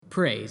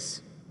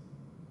Praise.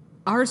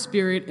 Our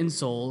spirit and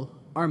soul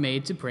are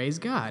made to praise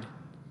God.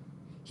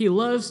 He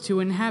loves to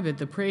inhabit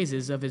the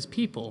praises of his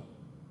people.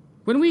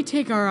 When we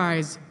take our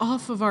eyes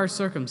off of our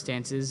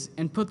circumstances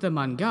and put them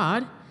on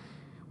God,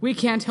 we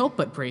can't help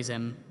but praise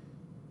him.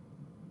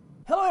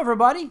 Hello,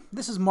 everybody.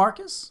 This is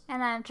Marcus.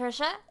 And I'm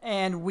Trisha.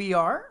 And we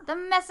are The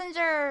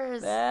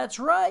Messengers. That's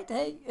right.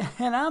 Hey,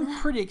 and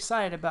I'm pretty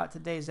excited about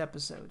today's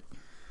episode.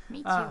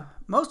 Me too.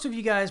 Most of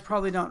you guys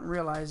probably don't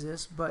realize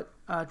this, but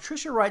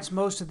Trisha writes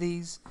most of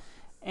these.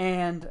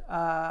 And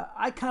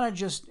I kind of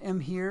just am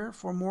here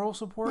for moral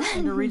support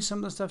and to read some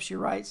of the stuff she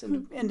writes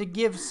and to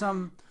give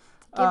some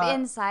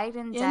insight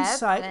and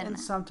depth. And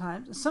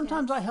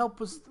sometimes I help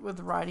with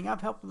writing.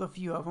 I've helped with a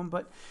few of them,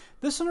 but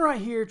this one right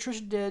here,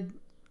 Trisha did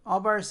all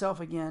by herself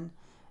again.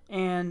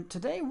 And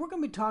today we're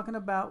going to be talking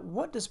about,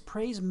 what does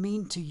praise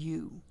mean to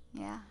you?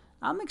 Yeah.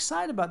 I'm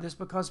excited about this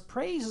because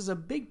praise is a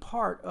big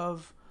part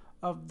of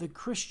the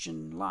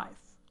Christian life.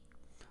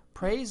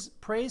 Praise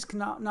can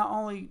not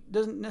only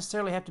doesn't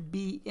necessarily have to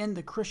be in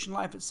the Christian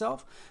life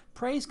itself.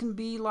 Praise can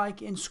be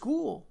like in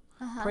school.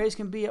 Praise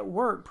can be at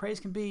work. Praise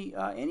can be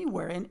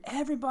anywhere. And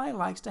everybody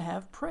likes to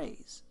have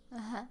praise.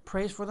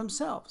 Praise for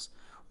themselves.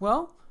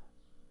 Well,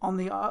 on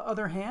the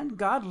other hand,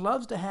 God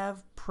loves to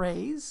have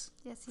praise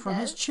from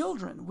his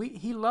children.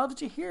 He loves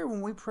to hear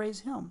when we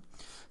praise him.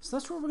 So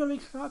that's what we're going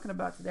to be talking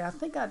about today. I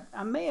think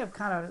I may have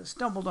kind of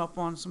stumbled up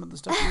on some of the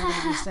stuff you're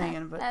going to be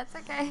saying, but that's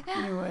okay.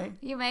 Anyway,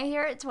 you may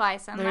hear it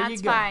twice, and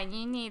that's fine.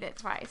 You need it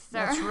twice. So.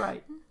 That's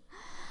right.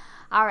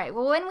 All right.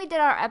 Well, when we did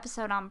our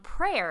episode on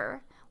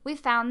prayer, we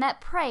found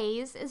that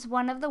praise is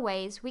one of the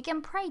ways we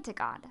can pray to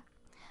God.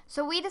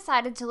 So we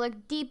decided to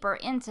look deeper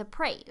into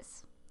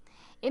praise.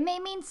 It may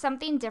mean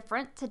something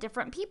different to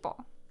different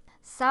people.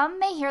 Some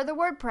may hear the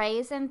word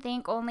praise and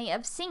think only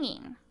of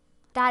singing.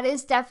 That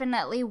is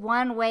definitely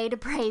one way to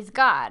praise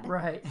God.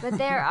 Right. But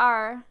there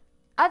are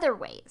other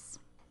ways.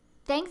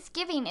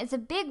 Thanksgiving is a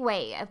big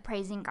way of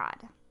praising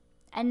God.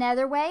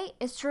 Another way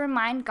is to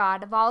remind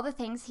God of all the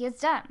things he has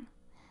done.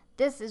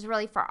 This is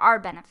really for our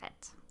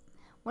benefit.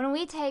 When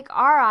we take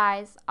our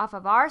eyes off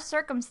of our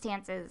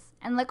circumstances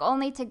and look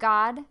only to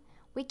God,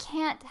 we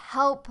can't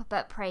help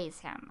but praise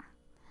him.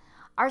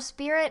 Our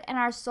spirit and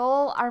our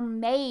soul are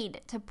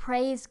made to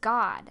praise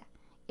God.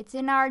 It's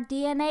in our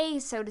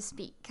DNA, so to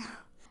speak.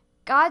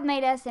 God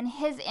made us in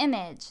his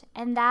image,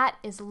 and that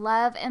is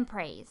love and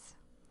praise.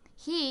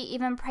 He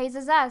even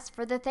praises us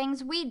for the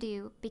things we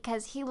do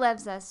because he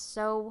loves us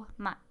so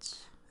much.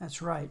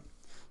 That's right.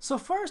 So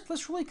first,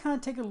 let's really kind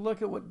of take a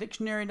look at what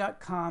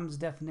dictionary.com's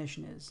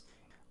definition is.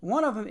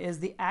 One of them is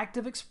the act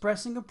of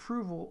expressing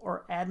approval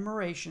or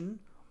admiration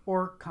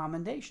or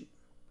commendation.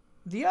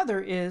 The other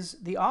is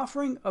the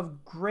offering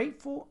of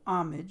grateful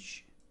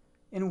homage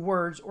in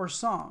words or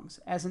songs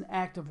as an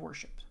act of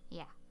worship.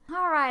 Yeah.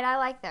 All right, I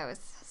like those.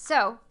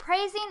 So,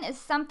 praising is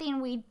something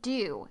we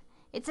do.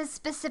 It's a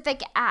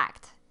specific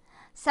act.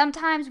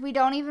 Sometimes we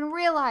don't even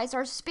realize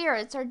our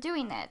spirits are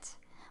doing it,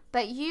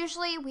 but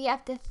usually we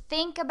have to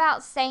think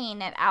about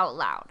saying it out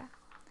loud.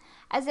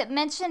 As it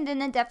mentioned in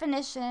the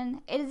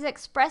definition, it is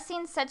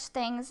expressing such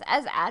things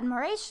as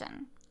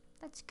admiration.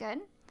 That's good.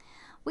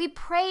 We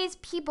praise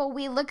people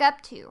we look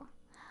up to.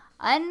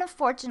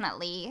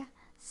 Unfortunately,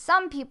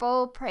 some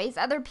people praise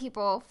other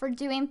people for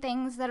doing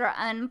things that are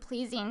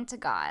unpleasing to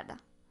God.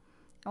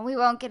 And we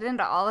won't get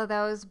into all of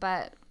those,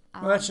 but...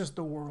 well, that's just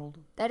the world.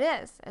 That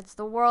is. It's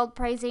the world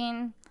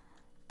praising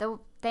the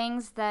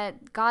things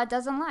that God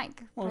doesn't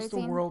like. Well, it's the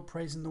world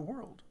praising the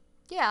world.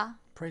 Yeah.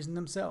 Praising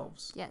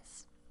themselves.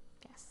 Yes.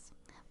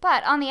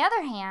 But on the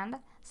other hand,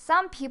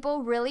 some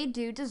people really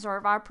do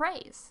deserve our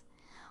praise.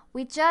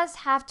 We just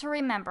have to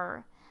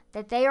remember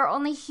that they are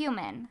only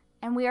human,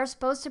 and we are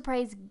supposed to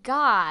praise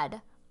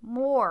God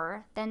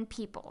more than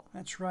people.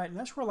 That's right. And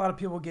that's where a lot of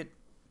people get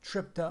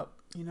tripped up,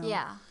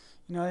 Yeah.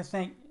 They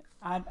think,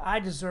 I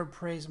deserve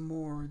praise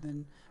more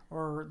than,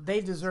 or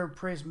they deserve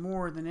praise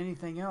more than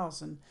anything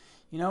else. And,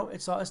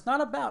 it's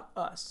not about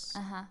us.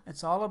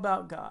 It's all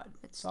about God.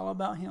 It's all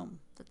about him.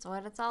 That's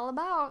what it's all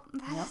about.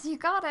 Yep. You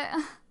got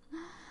it.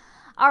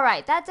 All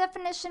right. That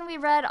definition we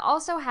read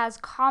also has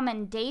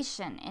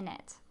commendation in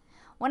it.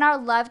 When our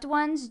loved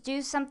ones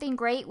do something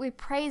great, we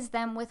praise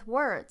them with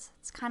words.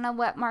 It's kind of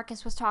what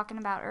Marcus was talking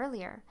about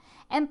earlier.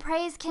 And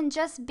praise can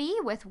just be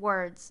with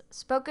words,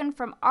 spoken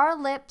from our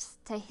lips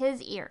to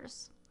his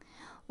ears.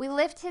 We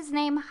lift his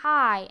name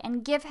high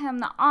and give him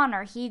the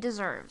honor he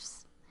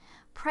deserves.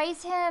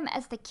 Praise him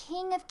as the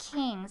King of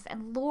Kings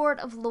and Lord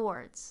of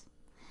Lords.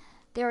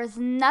 There is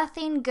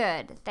nothing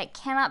good that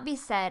cannot be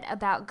said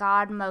about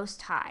God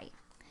Most High.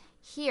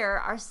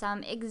 Here are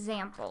some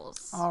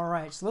examples. All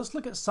right, so let's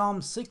look at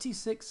Psalm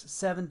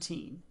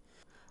 66:17.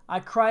 I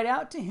cried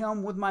out to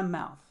him with my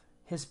mouth.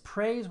 His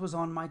praise was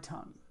on my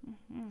tongue.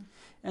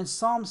 And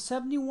Psalm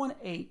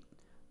 71:8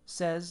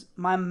 says,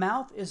 my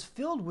mouth is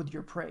filled with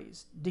your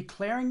praise,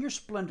 declaring your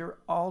splendor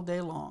all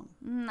day long.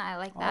 I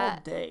like that.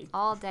 All day.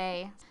 All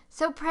day.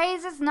 So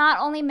praise is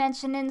not only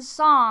mentioned in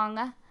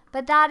song,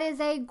 but that is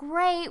a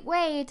great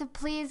way to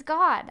please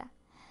God.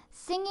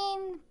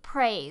 Singing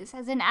praise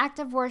as an act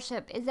of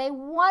worship is a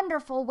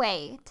wonderful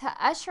way to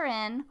usher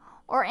in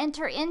or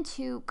enter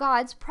into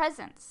God's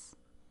presence.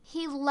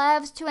 He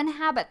loves to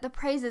inhabit the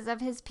praises of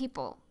his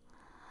people.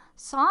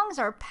 Songs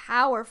are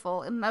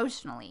powerful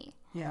emotionally.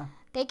 Yeah.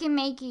 They can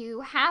make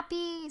you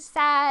happy,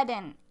 sad,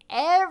 and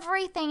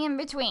everything in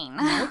between.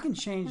 They can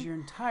change your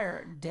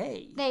entire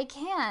day. They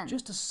can.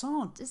 Just a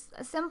song. Just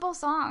a simple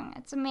song.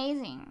 It's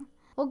amazing.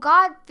 Well,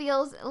 God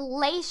feels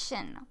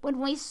elation when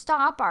we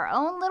stop our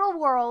own little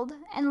world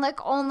and look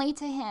only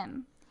to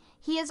him.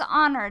 He is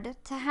honored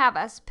to have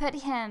us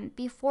put him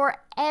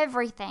before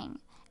everything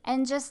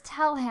and just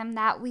tell him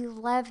that we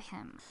love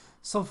him.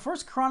 So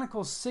 1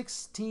 Chronicles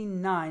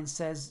 16:9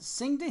 says,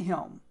 "Sing to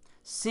him,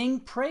 sing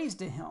praise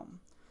to him,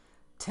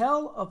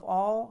 tell of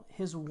all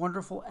his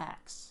wonderful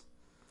acts."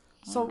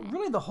 Amen. So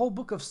really the whole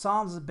book of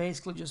Psalms is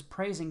basically just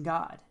praising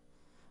God.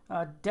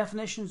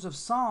 Definitions of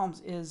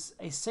Psalms is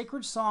a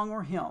sacred song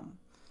or hymn.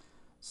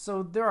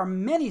 So there are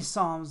many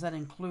Psalms that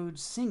include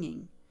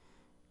singing.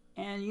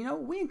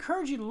 And, we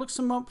encourage you to look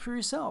some up for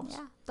yourselves.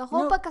 Yeah, the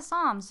whole book of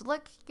Psalms,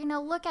 look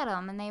at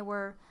them, and they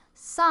were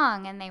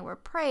sung and they were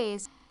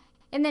praised.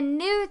 In the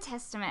New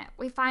Testament,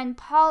 we find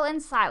Paul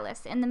and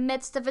Silas in the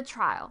midst of a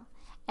trial,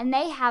 and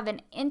they have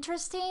an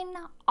interesting,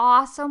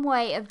 awesome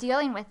way of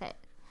dealing with it.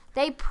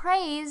 They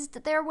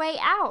praised their way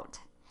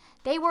out.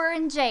 They were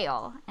in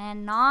jail,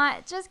 and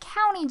not just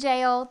county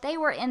jail. They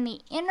were in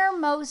the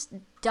innermost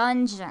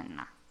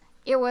dungeon.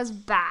 It was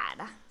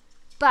bad.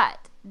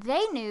 But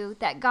they knew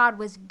that God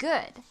was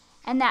good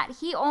and that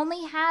he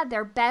only had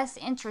their best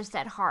interest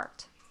at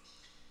heart.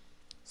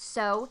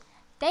 So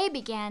they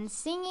began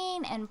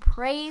singing and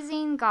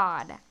praising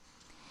God.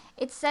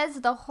 It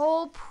says the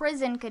whole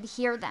prison could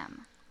hear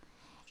them.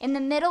 In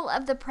the middle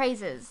of the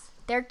praises,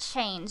 their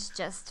chains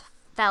just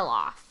fell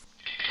off.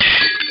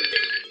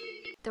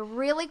 The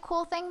really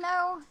cool thing,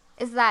 though,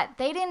 is that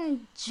they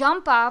didn't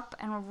jump up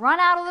and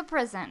run out of the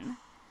prison.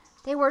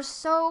 They were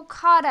so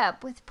caught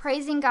up with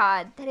praising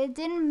God that it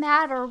didn't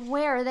matter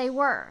where they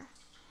were.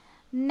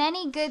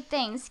 Many good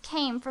things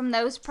came from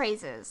those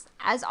praises,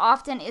 as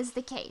often is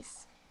the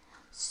case.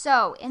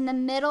 So, in the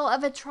middle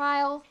of a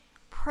trial,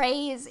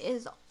 praise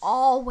is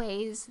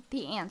always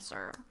the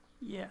answer.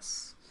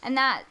 Yes. And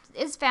that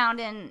is found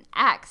in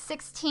Acts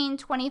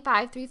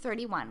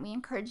 16:25-31. We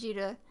encourage you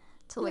to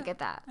look at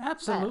that.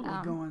 Absolutely.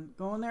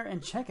 Go in there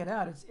and check it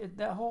out.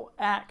 That whole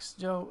Acts,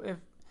 Joe,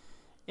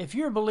 if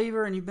you're a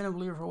believer and you've been a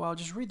believer for a while,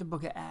 just read the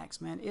book of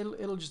Acts, man.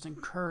 It'll just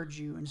encourage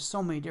you in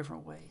so many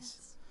different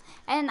ways.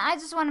 And I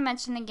just want to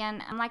mention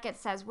again, like it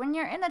says, when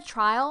you're in a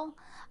trial,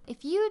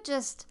 if you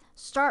just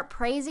start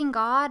praising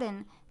God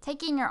and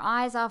taking your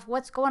eyes off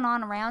what's going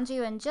on around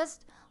you and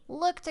just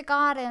look to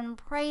God and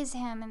praise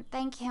him and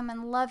thank him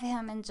and love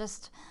him and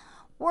just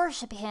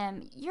worship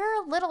him,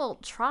 your little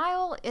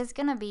trial is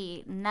going to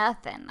be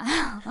nothing.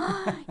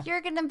 You're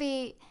going to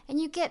be, and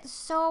you get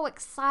so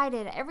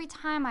excited. Every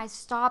time I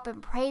stop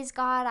and praise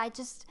God, I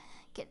just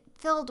get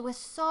filled with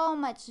so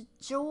much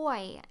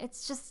joy.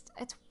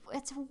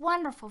 It's a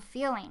wonderful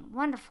feeling.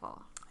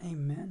 Wonderful.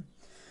 Amen.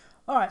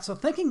 All right, so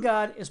thanking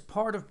God is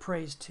part of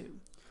praise too.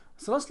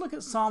 So let's look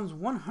at Psalms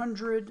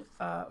 100,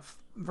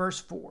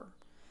 verse 4.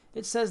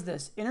 It says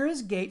this, "Enter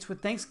his gates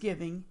with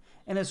thanksgiving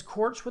and his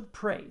courts with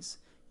praise.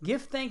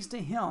 Give thanks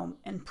to him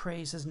and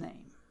praise his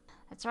name."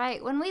 That's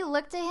right. When we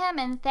look to him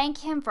and thank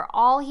him for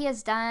all he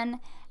has done,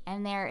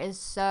 and there is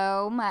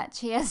so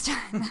much he has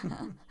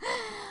done,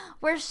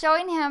 we're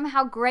showing him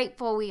how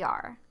grateful we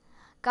are.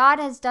 God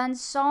has done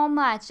so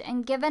much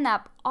and given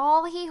up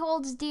all he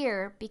holds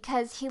dear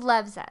because he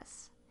loves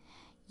us.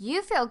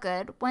 You feel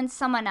good when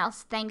someone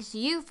else thanks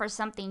you for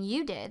something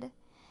you did.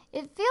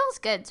 It feels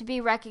good to be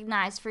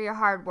recognized for your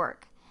hard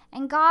work,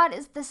 and God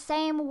is the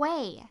same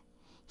way.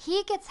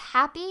 He gets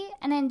happy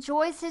and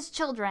enjoys his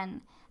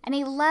children, and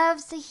he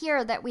loves to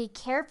hear that we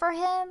care for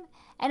him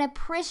and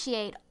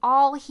appreciate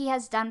all he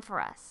has done for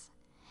us.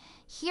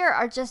 Here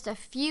are just a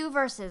few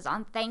verses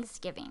on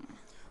Thanksgiving.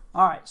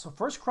 All right, so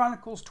 1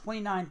 Chronicles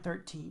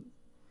 29:13.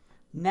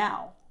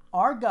 "Now,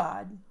 our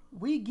God,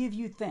 we give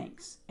you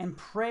thanks and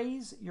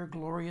praise your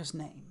glorious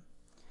name."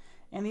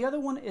 And the other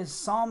one is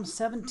Psalm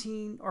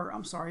 7:17.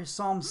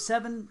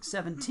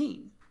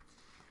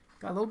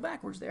 Got a little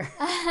backwards there.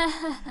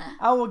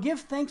 "I will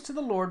give thanks to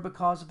the Lord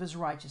because of his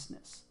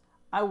righteousness.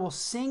 I will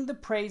sing the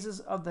praises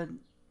of the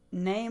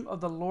name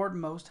of the Lord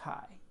Most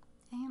High."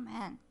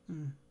 Amen.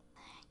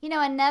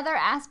 Another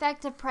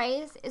aspect of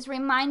praise is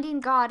reminding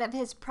God of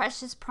his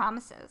precious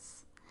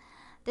promises.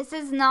 This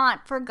is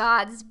not for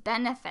God's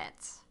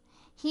benefit.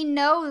 He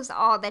knows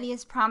all that he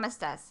has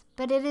promised us,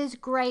 but it is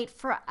great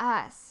for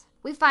us.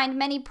 We find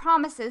many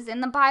promises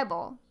in the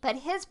Bible, but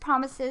his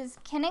promises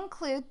can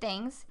include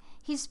things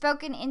he's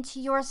spoken into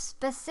your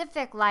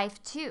specific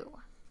life too.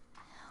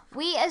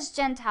 We as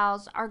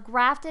Gentiles are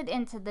grafted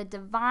into the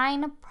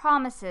divine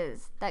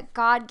promises that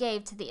God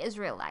gave to the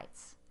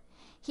Israelites.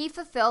 He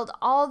fulfilled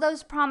all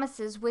those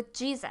promises with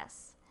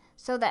Jesus,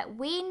 so that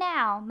we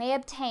now may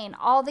obtain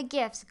all the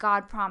gifts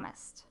God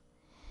promised.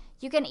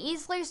 You can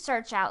easily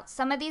search out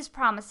some of these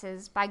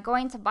promises by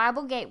going to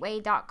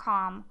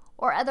BibleGateway.com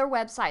or other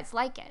websites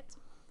like it.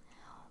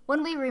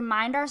 When we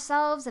remind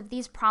ourselves of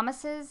these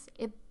promises,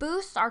 it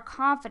boosts our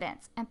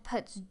confidence and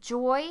puts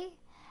joy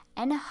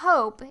and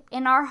hope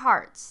in our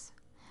hearts.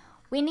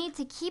 We need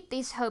to keep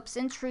these hopes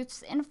and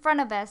truths in front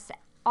of us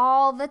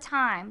all the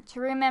time to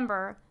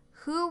remember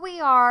who we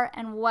are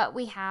and what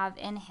we have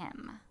in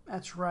Him.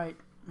 That's right,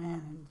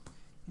 man. And,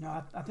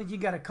 I think you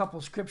got a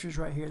couple scriptures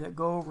right here that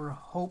go over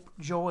hope,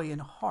 joy, and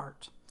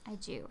heart. I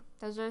do.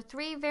 Those are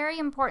three very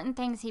important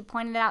things he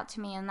pointed out to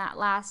me in that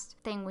last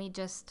thing we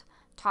just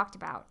talked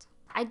about.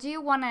 I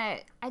do want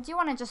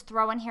to just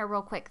throw in here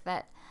real quick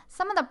that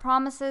some of the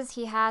promises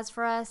he has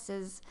for us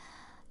is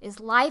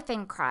life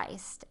in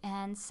Christ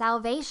and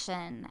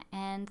salvation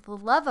and the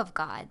love of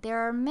God.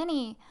 There are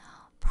many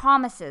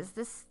promises.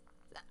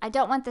 I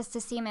don't want this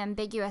to seem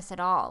ambiguous at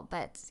all,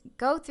 but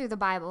go through the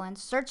Bible and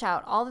search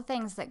out all the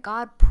things that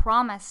God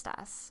promised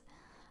us.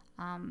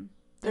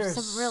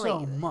 There's so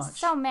much.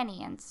 So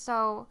many, and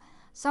so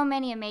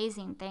many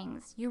amazing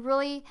things.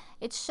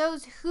 It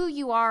shows who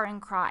you are in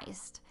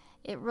Christ.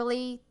 It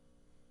really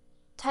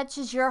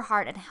touches your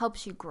heart and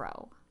helps you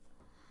grow.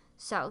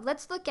 So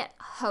let's look at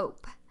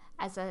hope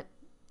as a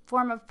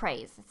form of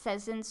praise. It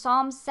says in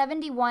Psalm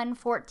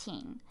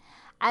 71:14,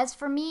 "As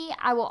for me,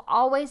 I will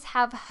always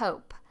have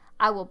hope.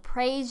 I will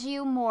praise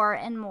you more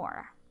and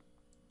more."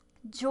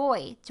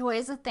 Joy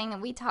is a thing that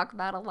we talk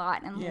about a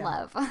lot and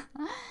love.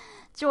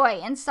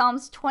 Joy in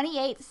Psalms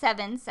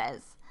 28:7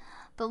 says,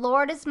 "The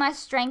Lord is my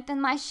strength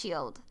and my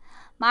shield.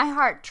 My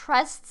heart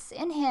trusts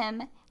in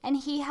Him, and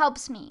He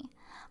helps me.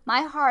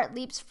 My heart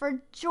leaps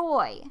for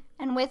joy,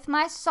 and with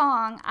my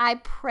song I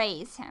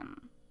praise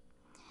Him."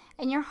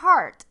 And your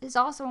heart is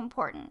also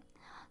important.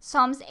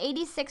 Psalms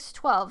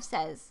 86:12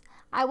 says,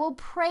 "I will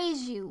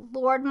praise you,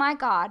 Lord my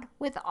God,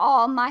 with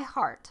all my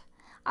heart.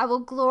 I will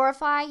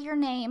glorify your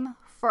name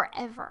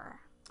forever."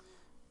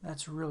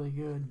 That's really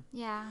good.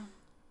 Yeah.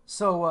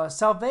 So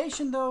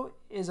salvation, though,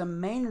 is a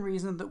main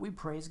reason that we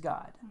praise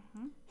God.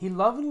 Mm-hmm. He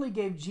lovingly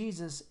gave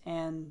Jesus,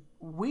 and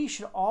we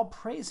should all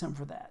praise Him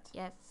for that.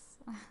 Yes.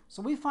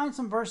 So we find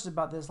some verses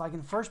about this, like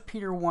in 1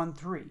 Peter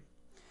 1:3.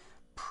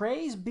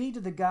 "Praise be to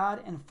the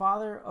God and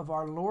Father of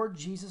our Lord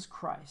Jesus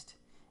Christ.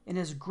 In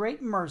His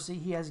great mercy,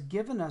 He has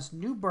given us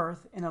new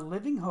birth and a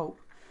living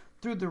hope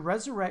through the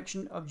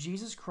resurrection of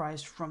Jesus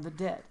Christ from the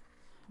dead."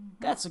 Mm-hmm.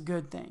 That's a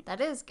good thing. That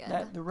is good.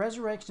 That the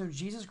resurrection of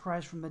Jesus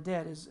Christ from the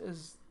dead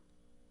is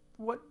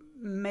what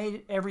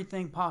made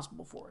everything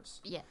possible for us.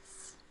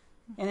 Yes.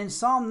 And in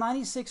Psalm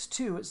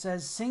 96:2, it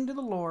says, "Sing to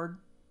the Lord,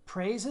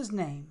 praise His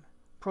name,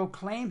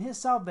 proclaim His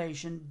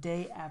salvation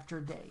day after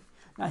day."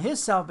 Now,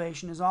 His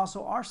salvation is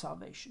also our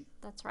salvation.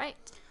 That's right.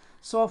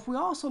 So if we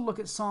also look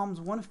at Psalms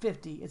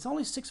 150, it's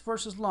only 6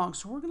 verses long,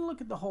 so we're going to look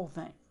at the whole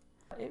thing.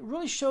 It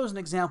really shows an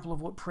example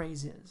of what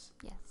praise is.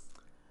 Yes.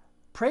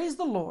 Praise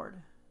the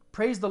Lord.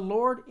 Praise the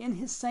Lord in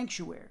His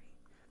sanctuary.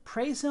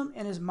 Praise Him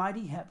in His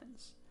mighty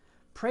heavens.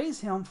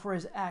 Praise Him for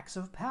His acts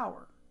of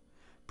power.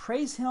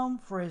 Praise Him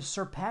for His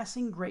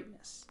surpassing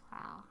greatness.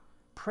 Wow.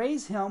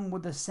 Praise Him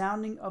with the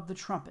sounding of the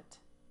trumpet.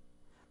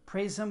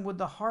 Praise Him with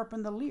the harp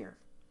and the lyre.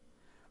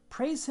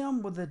 Praise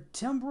Him with the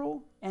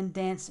timbrel and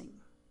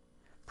dancing.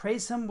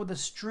 Praise Him with the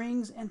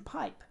strings and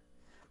pipe.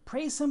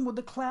 Praise Him with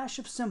the clash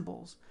of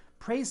cymbals.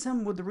 Praise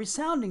Him with the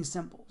resounding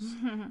cymbals.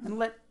 And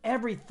let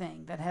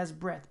everything that has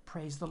breath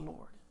praise the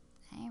Lord.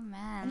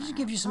 Amen. I'll just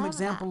give you some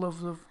example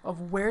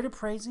of where to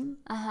praise Him.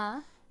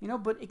 Uh-huh.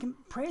 But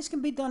praise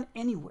can be done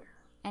anywhere.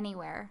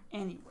 Anywhere.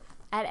 Anywhere.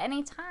 At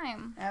any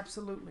time.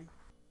 Absolutely.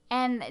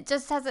 And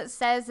just as it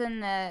says in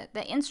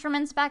the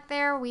instruments back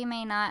there, we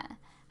may not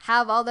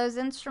have all those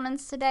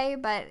instruments today,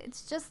 but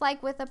it's just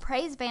like with a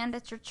praise band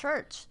at your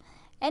church.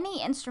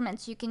 Any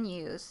instruments you can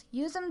use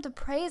them to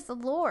praise the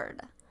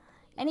Lord.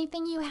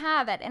 Anything you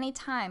have at any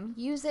time,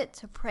 use it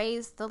to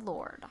praise the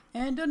Lord.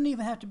 And it doesn't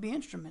even have to be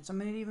instruments. I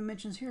mean, it even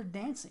mentions here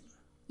dancing.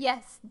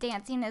 Yes,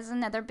 dancing is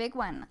another big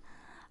one.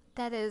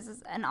 That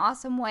is an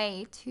awesome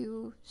way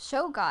to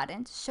show God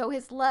and to show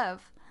His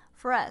love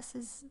for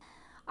us.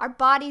 Our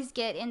bodies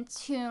get in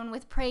tune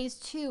with praise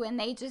too, and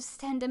they just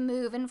tend to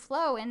move and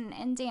flow,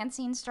 and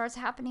dancing starts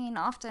happening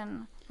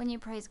often when you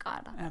praise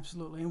God.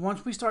 Absolutely. And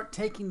once we start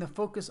taking the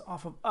focus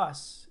off of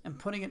us and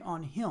putting it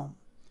on Him,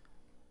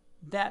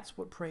 that's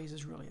what praise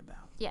is really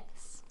about.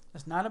 Yes.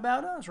 It's not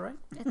about us, right?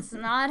 It's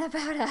not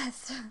about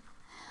us.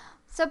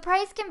 So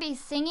praise can be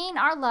singing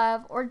our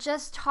love or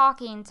just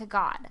talking to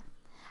God.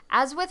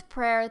 As with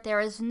prayer,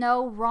 there is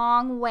no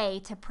wrong way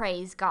to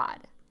praise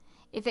God.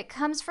 If it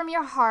comes from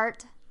your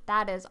heart,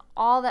 that is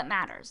all that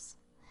matters.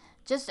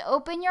 Just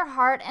open your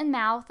heart and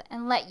mouth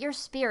and let your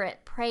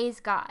spirit praise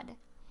God.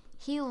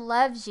 He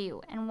loves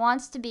you and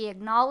wants to be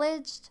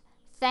acknowledged,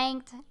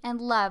 thanked, and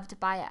loved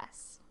by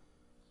us.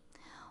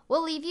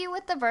 We'll leave you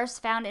with the verse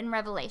found in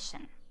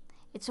Revelation.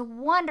 It's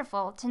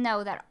wonderful to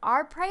know that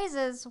our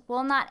praises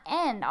will not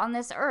end on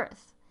this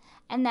earth,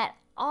 and that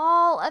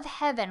all of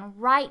heaven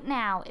right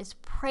now is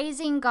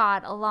praising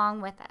God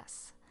along with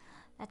us.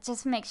 That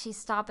just makes you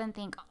stop and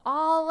think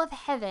all of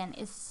heaven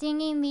is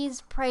singing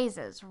these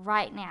praises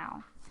right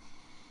now.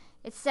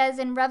 It says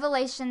in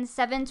Revelation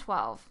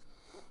 7:12,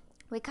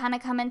 we kind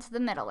of come into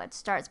the middle. It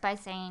starts by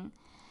saying,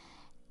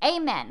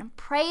 Amen.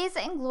 Praise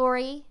and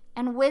glory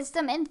and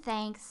wisdom and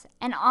thanks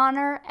and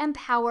honor and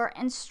power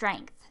and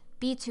strength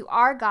be to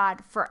our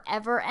God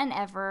forever and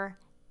ever.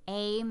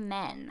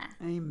 Amen.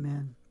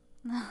 Amen.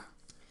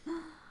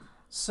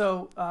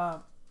 So,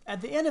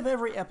 at the end of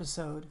every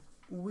episode,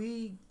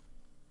 we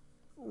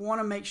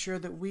want to make sure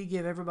that we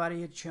give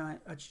everybody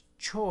a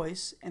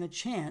choice and a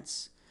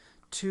chance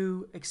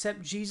to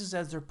accept Jesus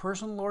as their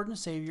personal Lord and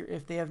Savior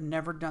if they have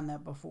never done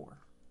that before.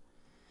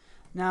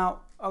 Now,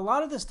 a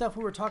lot of the stuff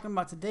we were talking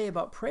about today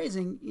about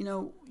praising,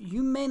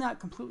 you may not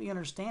completely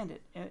understand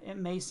it. It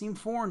may seem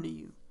foreign to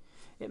you.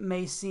 It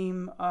may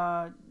seem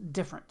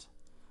different.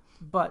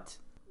 But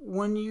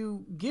when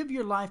you give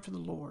your life to the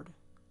Lord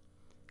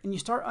and you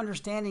start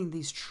understanding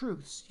these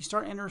truths, you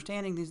start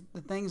understanding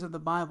the things of the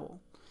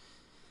Bible,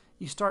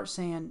 you start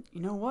saying, you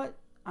know what?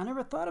 I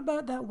never thought about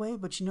it that way,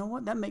 but you know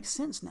what? That makes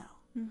sense now.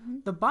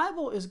 Mm-hmm. The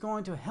Bible is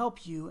going to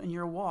help you in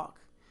your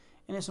walk,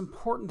 and it's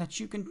important that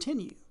you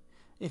continue.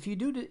 If you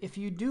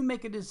do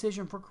make a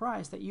decision for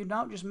Christ, that you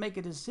don't just make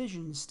a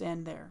decision and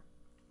stand there.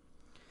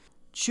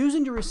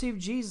 Choosing to receive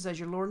Jesus as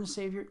your Lord and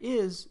Savior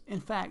is,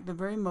 in fact, the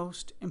very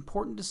most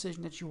important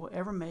decision that you will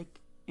ever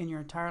make in your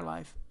entire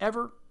life.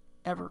 Ever,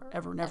 ever,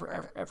 ever, never,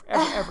 ever, ever,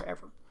 ever, ever,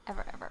 ever.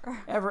 Ever,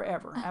 ever. Ever,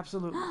 ever.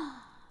 Absolutely.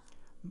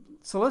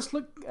 So let's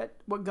look at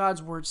what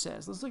God's Word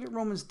says. Let's look at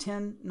Romans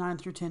 10, 9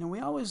 through 10. And we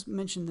always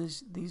mention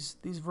these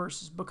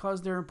verses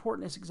because they're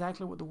important. It's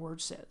exactly what the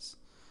Word says.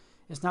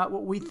 It's not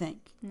what we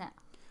think. No.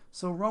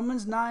 So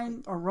Romans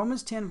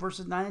 10,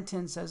 verses 9 and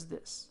 10 says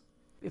this.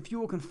 If you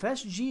will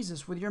confess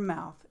Jesus with your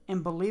mouth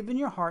and believe in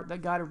your heart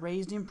that God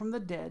raised him from the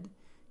dead,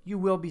 you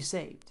will be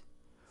saved.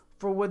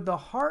 For with the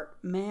heart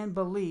man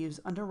believes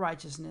unto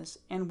righteousness,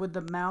 and with the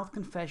mouth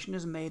confession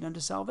is made unto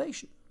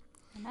salvation.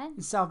 Amen.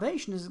 And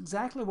salvation is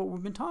exactly what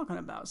we've been talking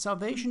about.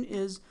 Salvation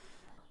is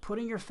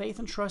putting your faith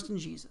and trust in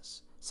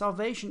Jesus.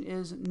 Salvation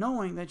is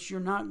knowing that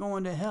you're not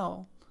going to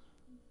hell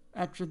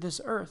after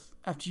this earth,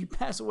 after you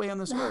pass away on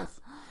this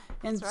earth.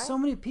 And right. So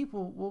many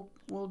people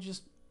will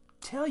just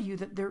tell you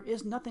that there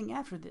is nothing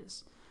after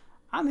this.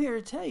 I'm here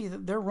to tell you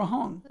that they're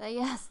wrong.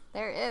 Yes,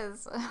 there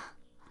is.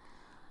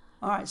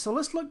 All right, so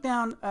let's look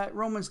down at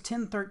Romans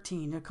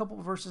 10:13, a couple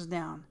of verses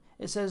down.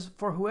 It says,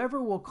 for whoever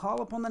will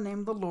call upon the name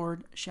of the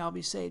Lord shall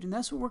be saved. And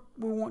that's what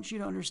we want you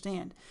to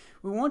understand.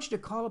 We want you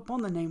to call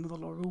upon the name of the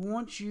Lord. We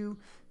want you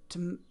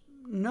to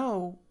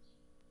know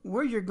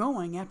where you're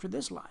going after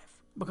this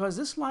life, because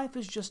this life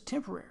is just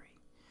temporary.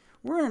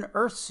 We're in an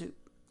earth suit.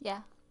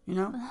 Yeah.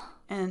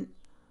 And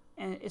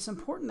it's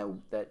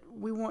important that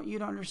we want you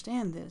to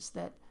understand this,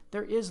 that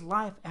there is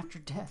life after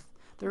death.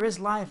 There is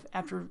life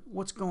after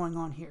what's going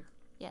on here.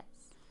 Yes.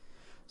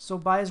 So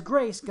by his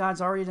grace,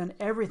 God's already done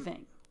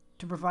everything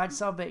to provide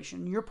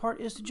salvation. Your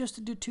part is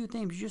to do two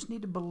things. You just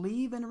need to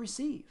believe and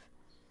receive.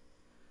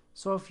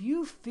 So if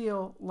you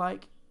feel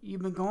like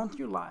you've been going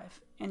through life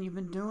and you've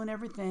been doing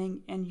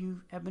everything and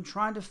you have been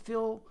trying to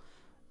fill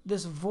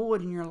this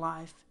void in your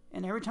life,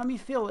 and every time you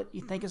feel it,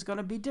 you think it's going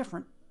to be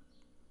different,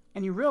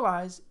 and you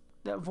realize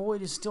that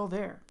void is still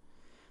there.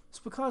 It's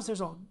because there's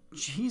a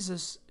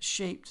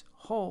Jesus-shaped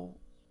hole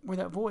where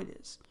that void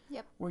is.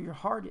 Yep. Where your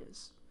heart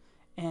is.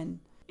 And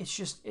it's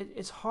just,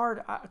 it's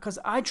hard, because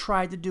I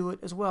tried to do it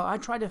as well. I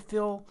tried to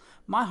fill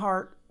my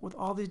heart with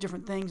all these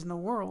different things in the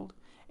world,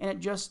 and it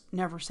just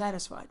never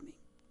satisfied me.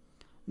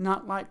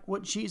 Not like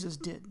what Jesus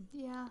did.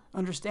 Yeah.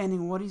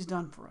 Understanding what he's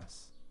done for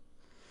us.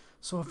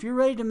 So if you're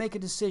ready to make a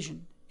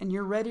decision, and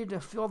you're ready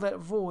to fill that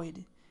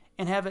void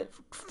and have it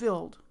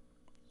filled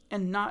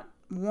and not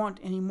want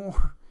any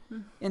more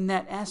in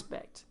that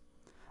aspect,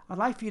 I'd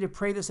like for you to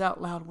pray this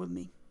out loud with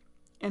me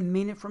and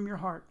mean it from your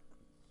heart.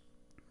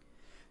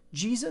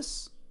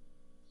 Jesus,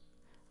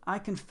 I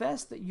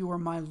confess that you are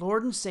my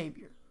Lord and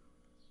Savior.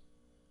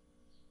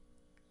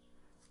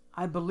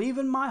 I believe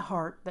in my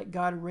heart that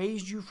God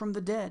raised you from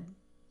the dead.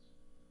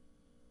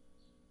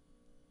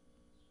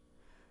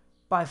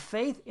 By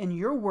faith in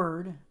your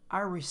word, I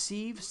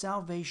receive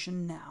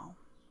salvation now.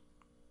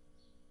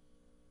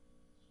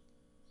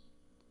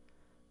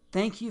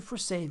 Thank you for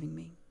saving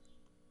me.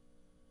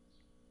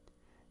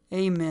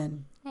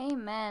 Amen.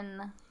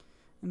 Amen.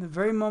 In the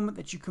very moment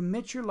that you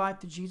commit your life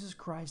to Jesus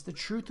Christ, the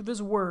truth of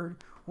his word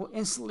will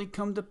instantly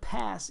come to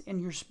pass in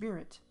your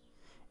spirit.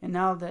 And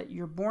now that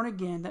you're born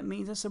again, that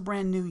means it's a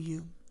brand new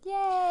you.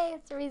 Yay!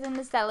 It's a reason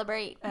to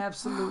celebrate.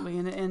 Absolutely.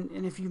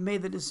 And if you've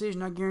made the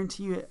decision, I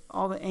guarantee you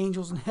all the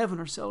angels in heaven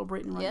are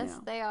celebrating right now. Yes,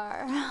 they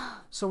are.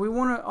 So we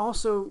want to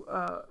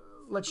also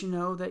let you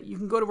know that you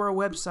can go to our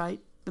website,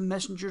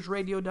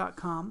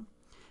 themessengersradio.com.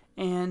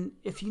 And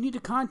if you need to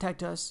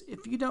contact us,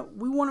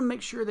 we want to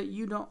make sure that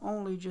you don't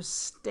only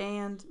just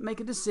make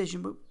a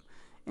decision,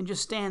 and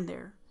just stand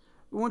there.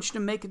 We want you to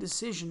make a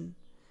decision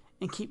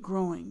and keep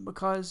growing,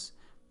 because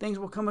things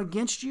will come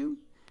against you,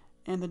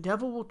 and the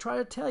devil will try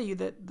to tell you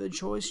that the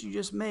choice you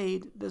just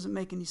made doesn't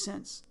make any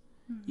sense.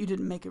 You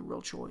didn't make a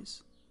real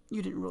choice.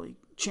 You didn't really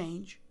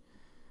change.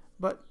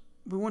 But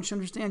we want you to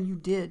understand you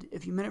did.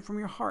 If you meant it from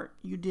your heart,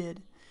 you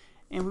did.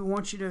 And we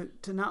want you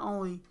to not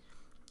only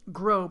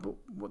grow,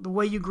 but the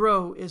way you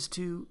grow is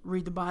to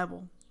read the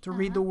Bible, to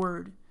read the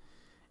Word.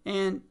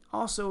 And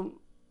also,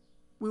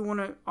 we want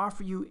to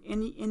offer you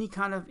any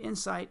kind of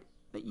insight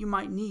that you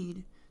might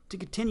need to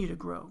continue to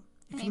grow.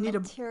 If you need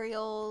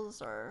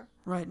materials or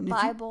right,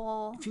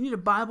 Bible. If you need a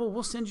Bible,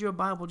 we'll send you a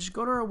Bible. Just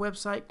go to our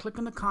website, click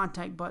on the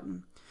contact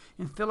button,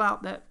 and fill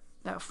out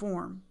that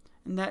form.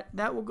 And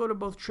that will go to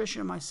both Tricia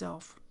and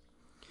myself.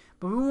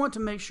 But we want to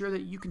make sure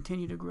that you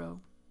continue to grow.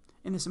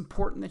 And it's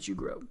important that you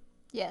grow.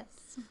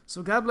 Yes.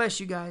 So God bless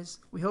you guys.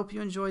 We hope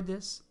you enjoyed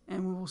this.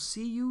 And we will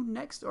see you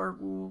next, or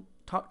we'll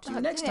talk to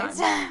you next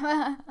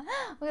time.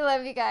 We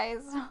love you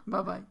guys.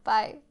 Bye-bye.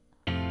 Bye.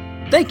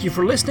 Thank you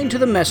for listening to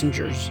The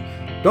Messengers.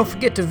 Don't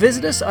forget to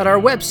visit us at our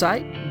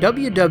website,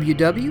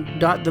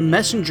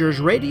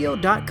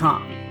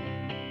 www.themessengersradio.com.